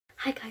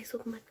Hi guys,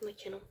 welcome back to my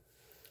channel.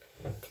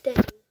 Today,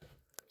 I'm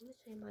going to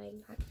say my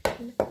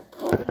action.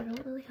 I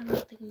don't really have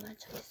nothing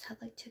much. I just have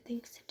like 2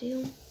 things to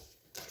do.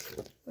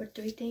 Or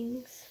 3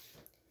 things.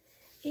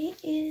 I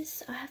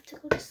have to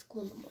go to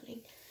school in the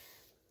morning.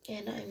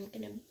 And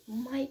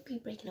might be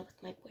breaking up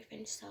with my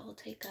boyfriend. So I'll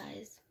tell you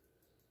guys,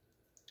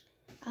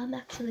 I'm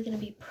actually going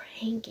to be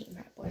pranking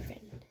my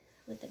boyfriend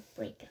with a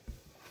breakup.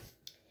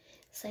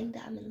 Saying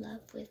that I'm in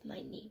love with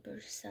my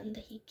neighbor's son,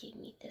 that he gave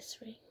me this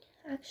ring.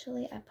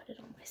 Actually, I put it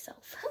on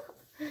myself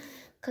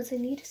because I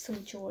needed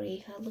some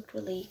jewelry. I looked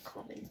really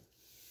common.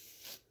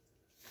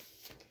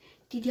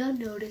 Did y'all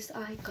notice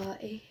I got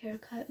a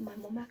haircut? My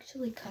mom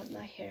actually cut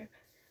my hair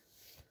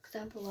because I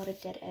have a lot of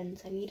dead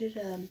ends. I needed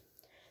to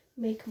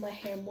make my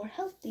hair more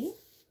healthy.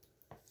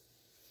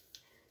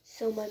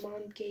 So my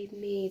mom gave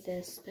me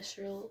this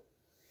special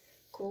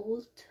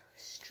gold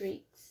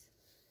streaks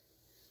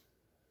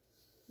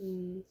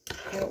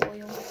hair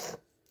oil.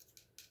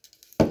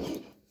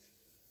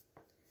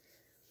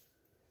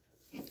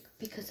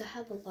 Because I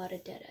have a lot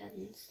of dead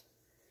ends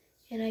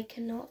and I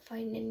cannot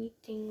find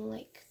anything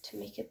like to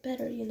make it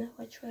better, you know.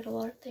 I tried a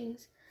lot of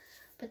things,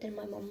 but then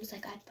my mom was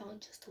like, I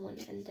found just one,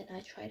 and then I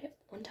tried it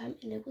one time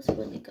and it was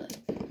really good.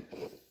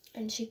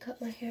 And she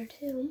cut my hair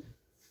too.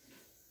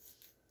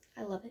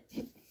 I love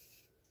it.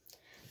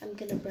 I'm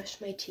gonna brush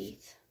my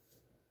teeth.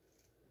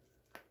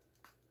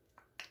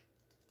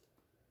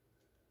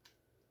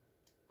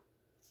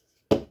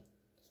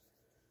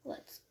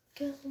 Let's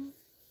go.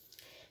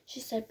 She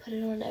said put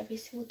it on every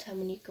single time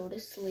when you go to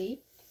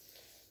sleep.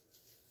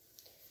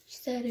 She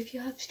said if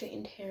you have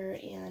straightened hair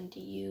and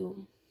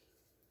you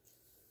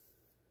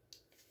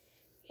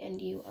put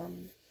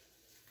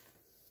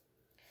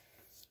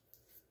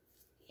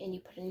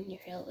it in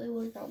your hair, it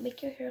will not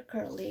make your hair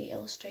curly.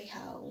 It'll stay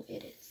how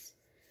it is.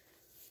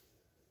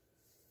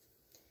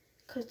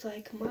 Cause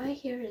like my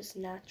hair is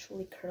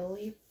naturally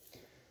curly,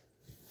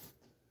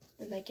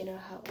 and like, you know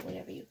how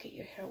whenever you get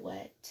your hair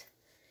wet,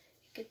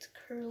 it gets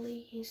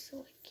curly. So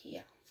like,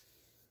 yeah.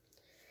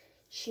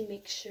 She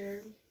makes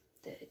sure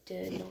that it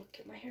did not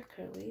get my hair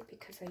curly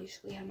because I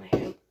usually have my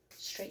hair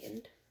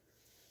straightened.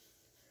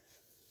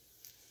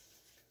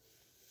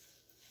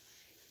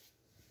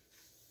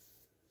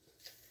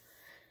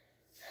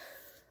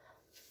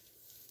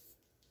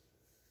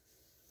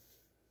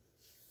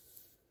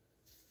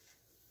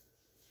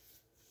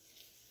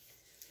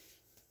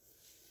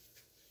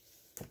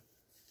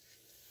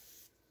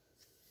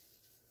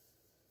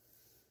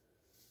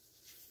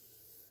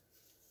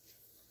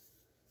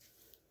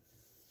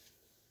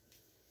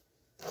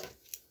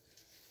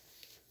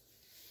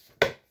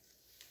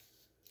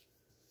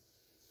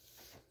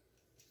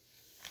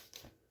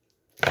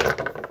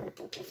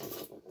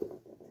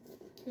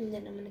 And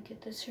then I'm gonna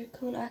get this hair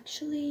cone.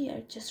 Actually,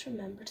 I just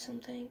remembered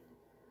something.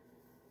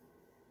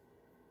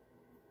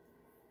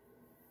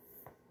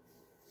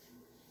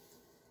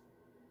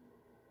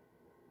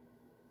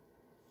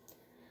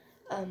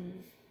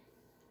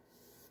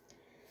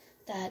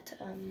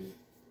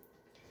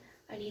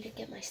 I need to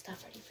get my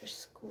stuff ready for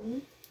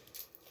school.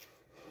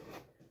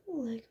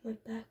 Like my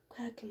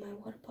backpack and my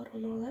water bottle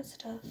and all that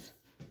stuff.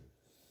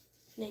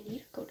 And I need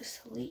to go to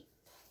sleep.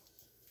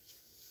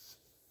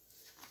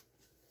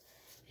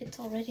 It's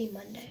already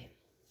Monday.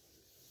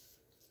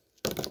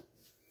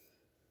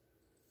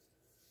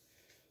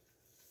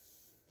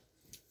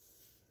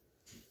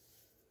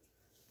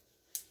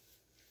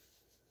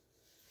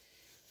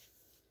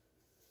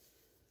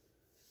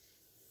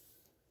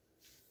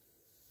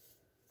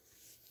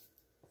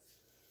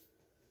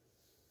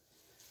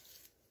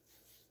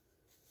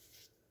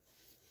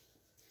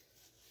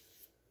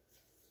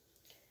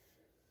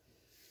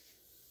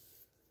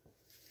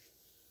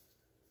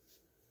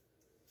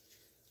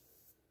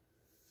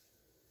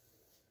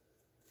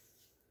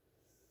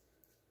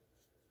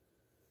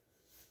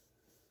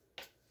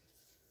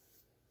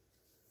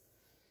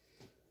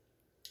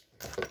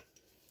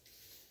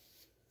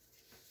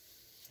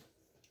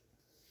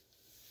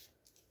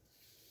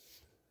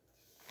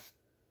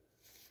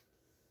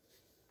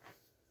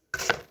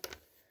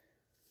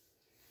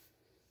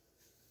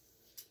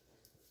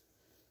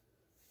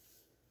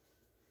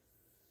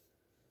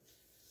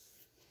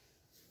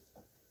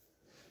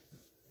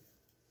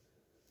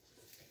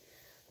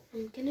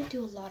 I'm gonna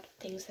do a lot of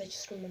things. I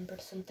just remembered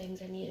some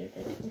things I needed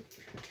to do.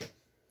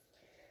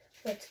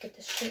 Let's get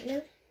the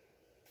straightener.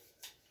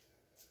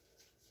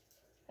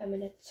 I'm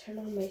gonna turn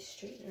on my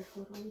straightener.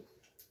 Hold on.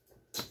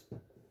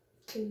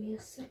 Give me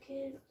a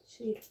second. Just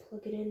need to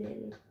plug it in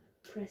and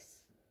press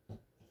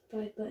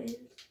 5 buttons.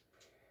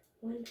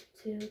 1,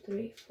 2,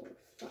 3, 4,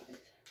 5.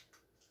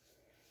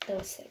 That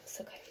was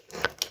 6. Okay.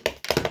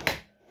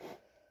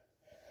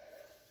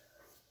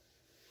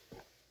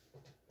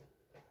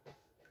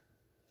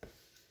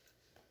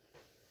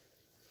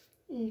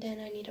 And then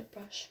I need to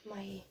brush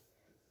my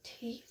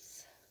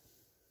teeth.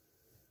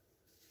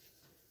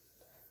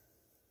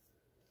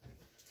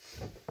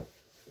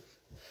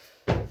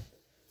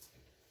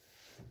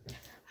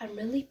 I'm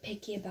really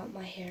picky about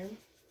my hair.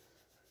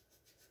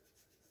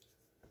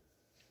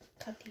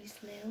 Cut these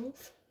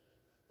nails.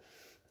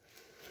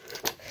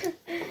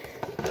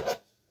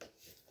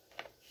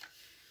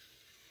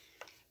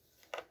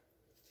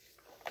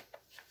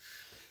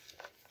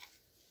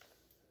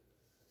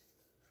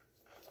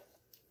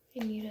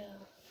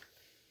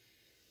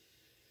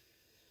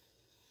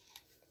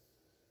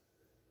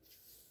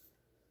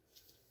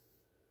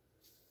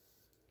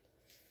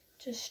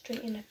 just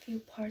straighten a few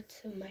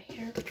parts of my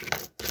hair.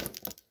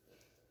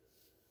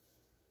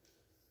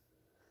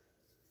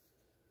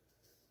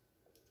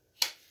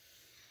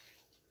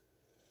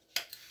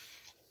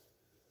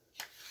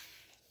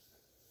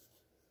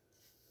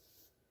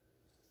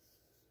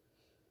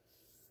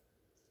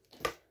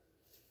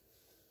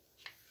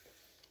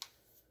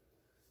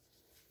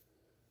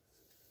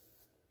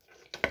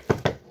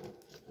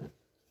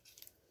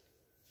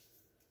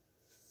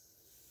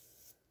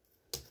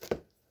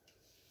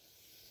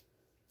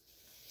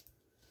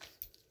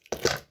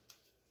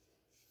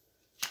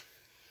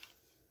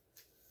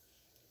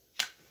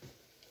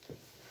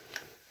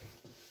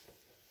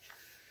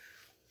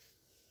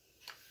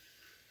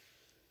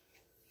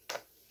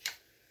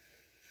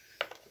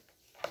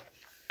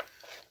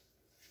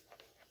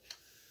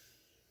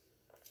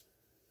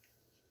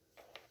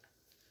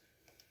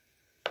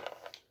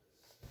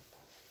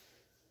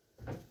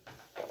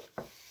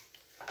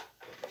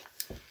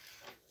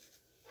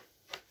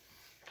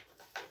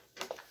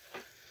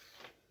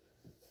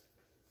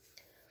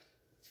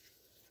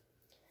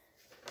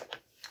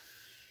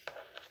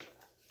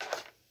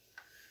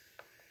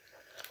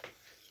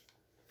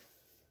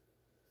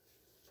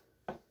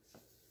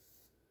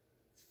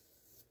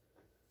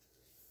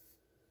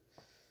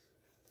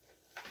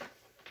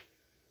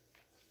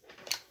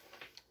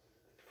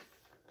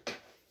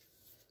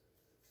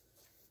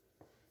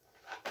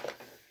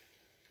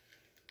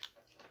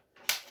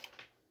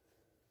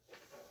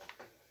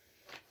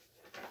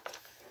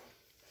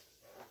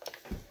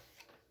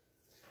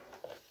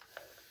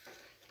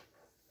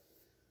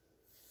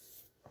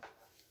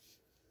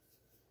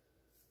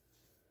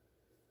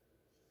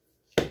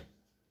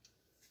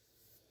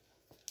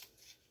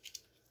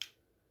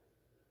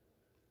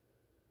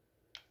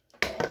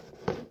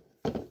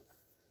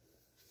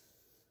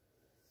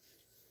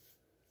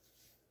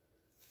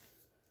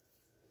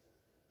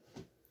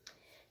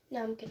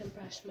 Now I'm gonna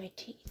brush my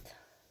teeth.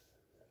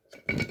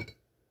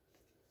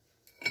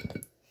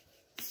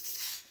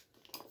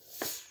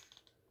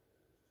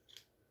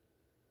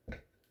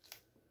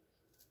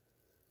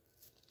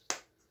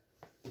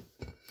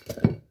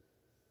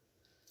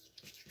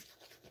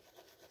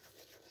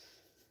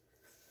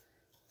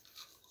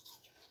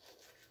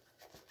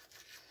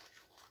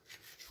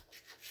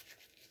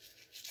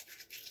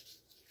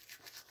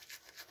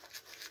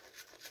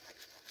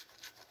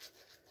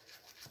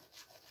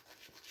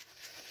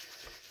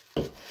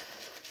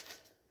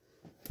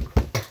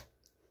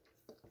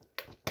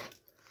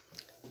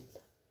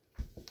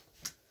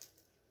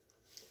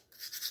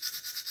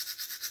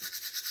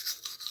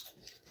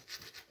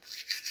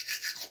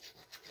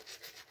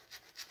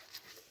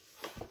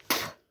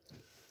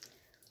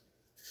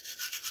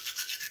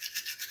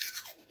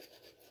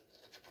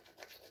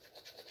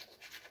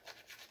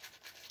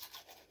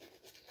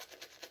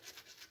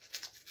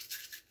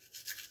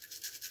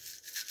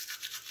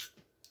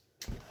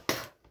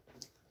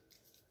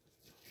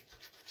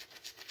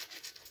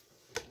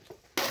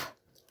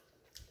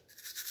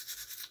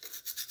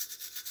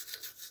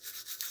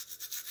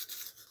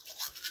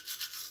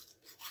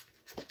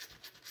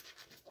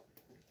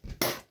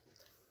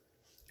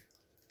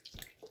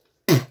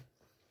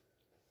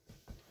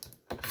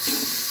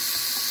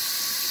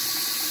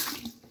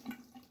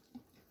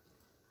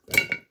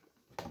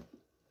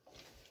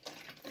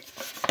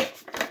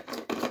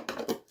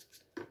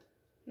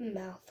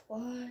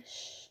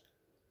 Mouthwash.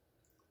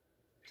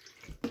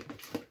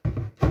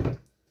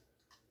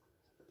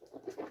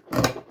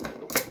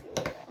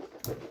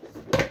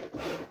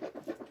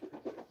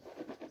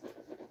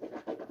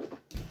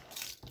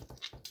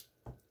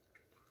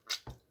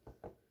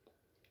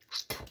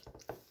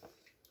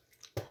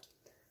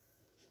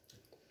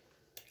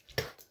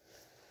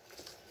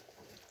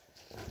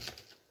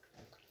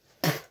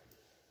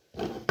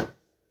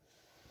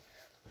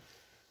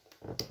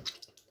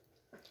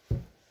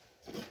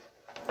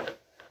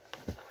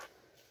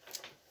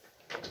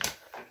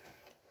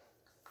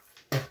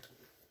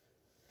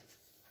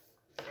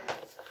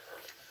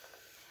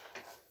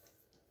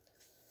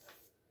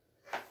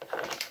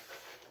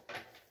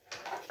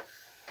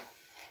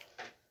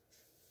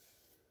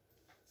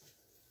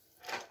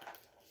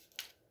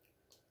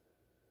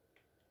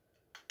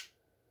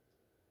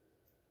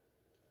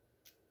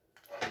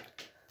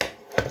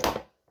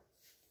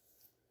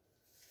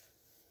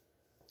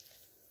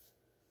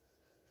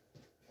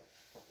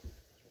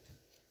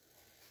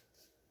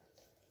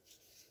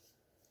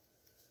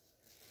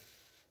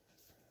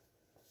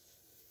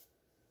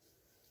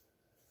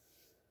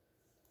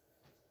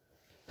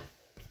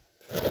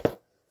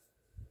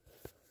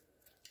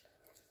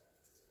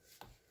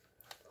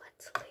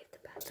 Let's leave the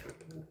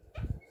bathroom.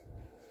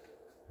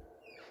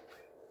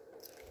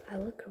 I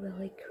look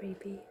really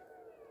creepy.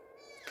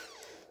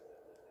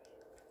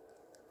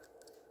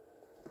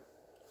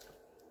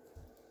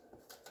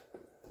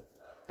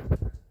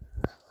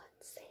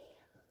 Let's see.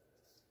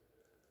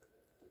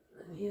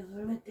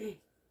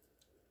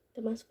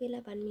 Además fui a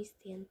lavar mis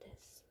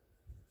dientes.